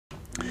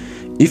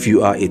If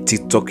you are a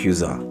TikTok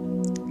user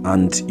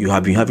and you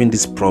have been having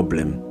this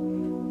problem,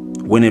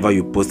 whenever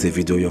you post a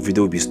video, your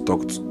video will be stuck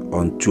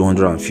on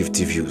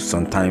 250 views,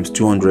 sometimes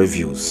 200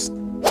 views.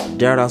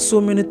 There are so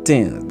many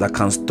things that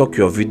can stuck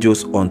your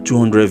videos on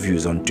 200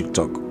 views on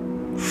TikTok.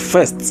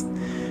 First,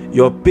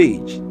 your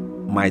page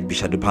might be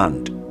shadow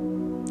banned,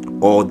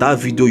 or that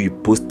video you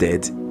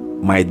posted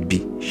might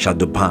be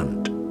shadow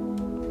banned.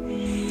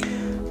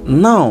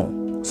 Now,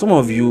 some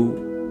of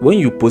you, when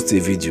you post a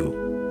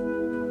video,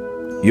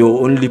 you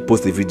only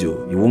post a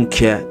video. You won't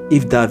care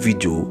if that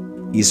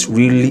video is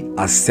really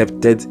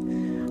accepted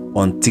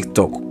on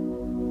TikTok.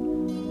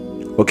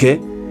 Okay?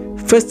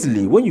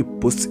 Firstly, when you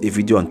post a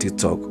video on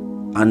TikTok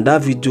and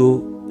that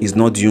video is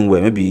not doing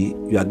well, maybe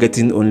you are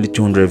getting only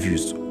 200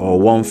 views or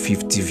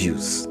 150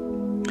 views,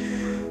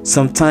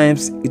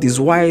 sometimes it is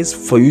wise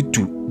for you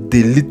to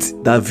delete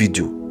that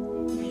video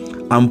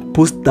and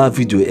post that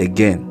video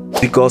again,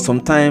 because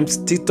sometimes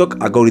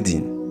TikTok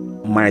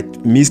algorithm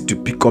might miss to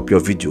pick up your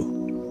video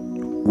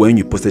when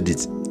you posted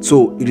it.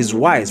 So it is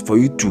wise for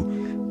you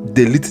to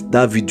delete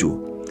that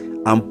video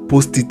and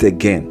post it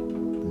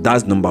again.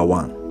 That's number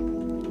one.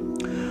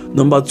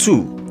 Number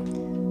two,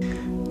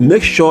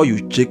 make sure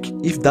you check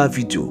if that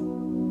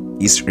video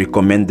is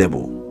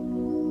recommendable.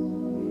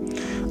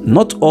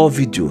 Not all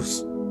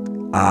videos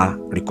are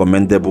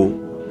recommendable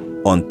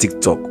on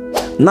TikTok.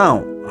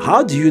 Now,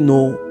 how do you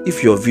know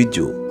if your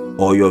video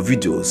or your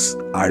videos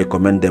are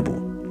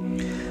recommendable?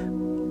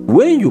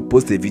 When you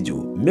post a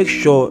video, make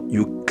sure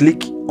you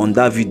click on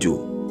that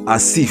video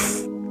as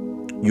if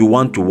you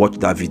want to watch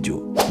that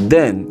video.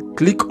 Then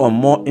click on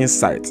more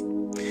insight.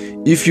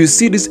 If you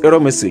see this error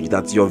message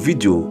that your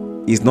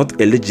video is not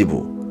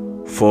eligible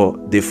for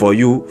the For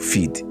You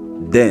feed,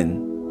 then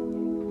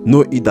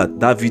know it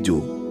that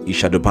video is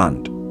shadow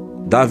banned.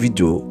 That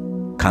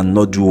video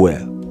cannot do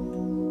well.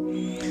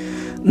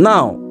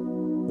 Now,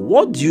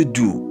 what do you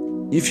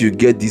do if you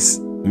get this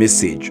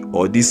message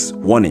or this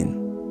warning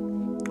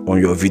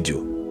on your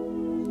video?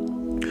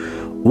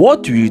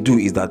 What you do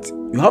is that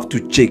you have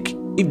to check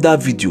if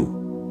that video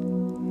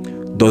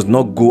does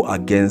not go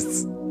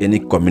against any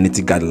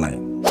community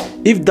guideline.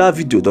 If that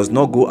video does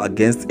not go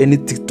against any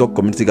TikTok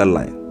community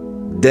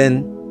guideline,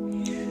 then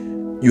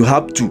you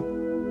have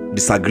to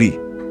disagree.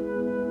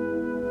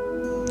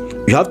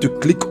 You have to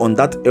click on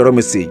that error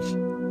message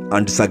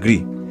and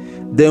disagree.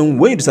 Then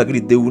when you disagree,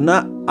 they will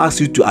now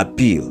ask you to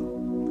appeal.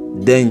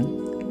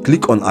 Then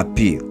click on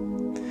appeal.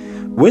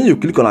 When you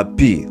click on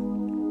appeal,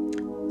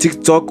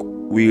 TikTok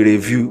will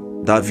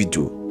review that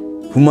video.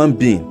 Human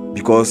being,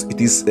 because it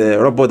is a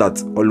robot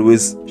that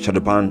always shadow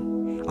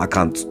ban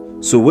account.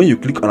 So when you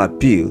click on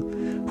appeal,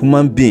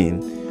 human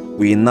being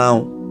will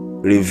now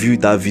review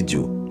that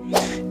video.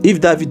 If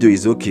that video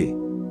is okay,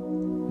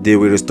 they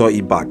will restore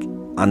it back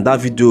and that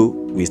video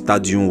will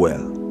start doing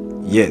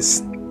well. Yes.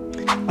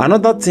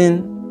 Another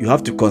thing you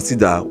have to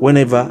consider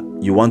whenever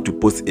you want to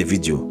post a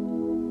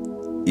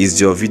video is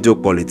your video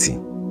quality.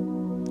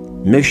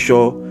 Make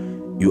sure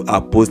you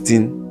are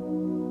posting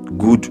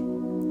good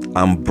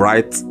and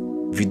bright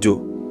video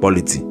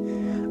quality,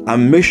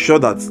 and make sure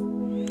that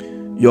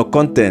your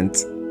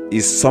content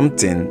is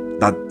something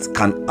that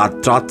can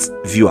attract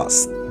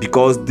viewers,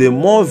 because the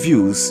more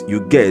views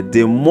you get,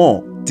 the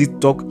more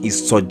TikTok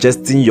is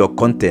suggesting your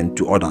content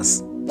to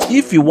others.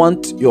 If you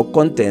want your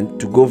content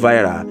to go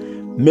viral,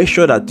 make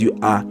sure that you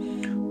are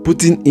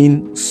putting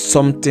in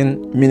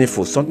something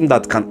meaningful, something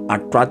that can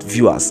attract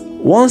viewers.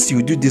 Once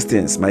you do these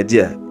things, my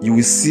dear, you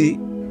will see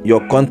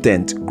your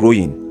content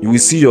growing. You will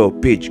see your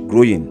page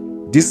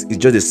growing. This is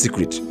just a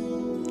secret.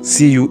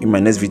 See you in my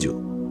next video.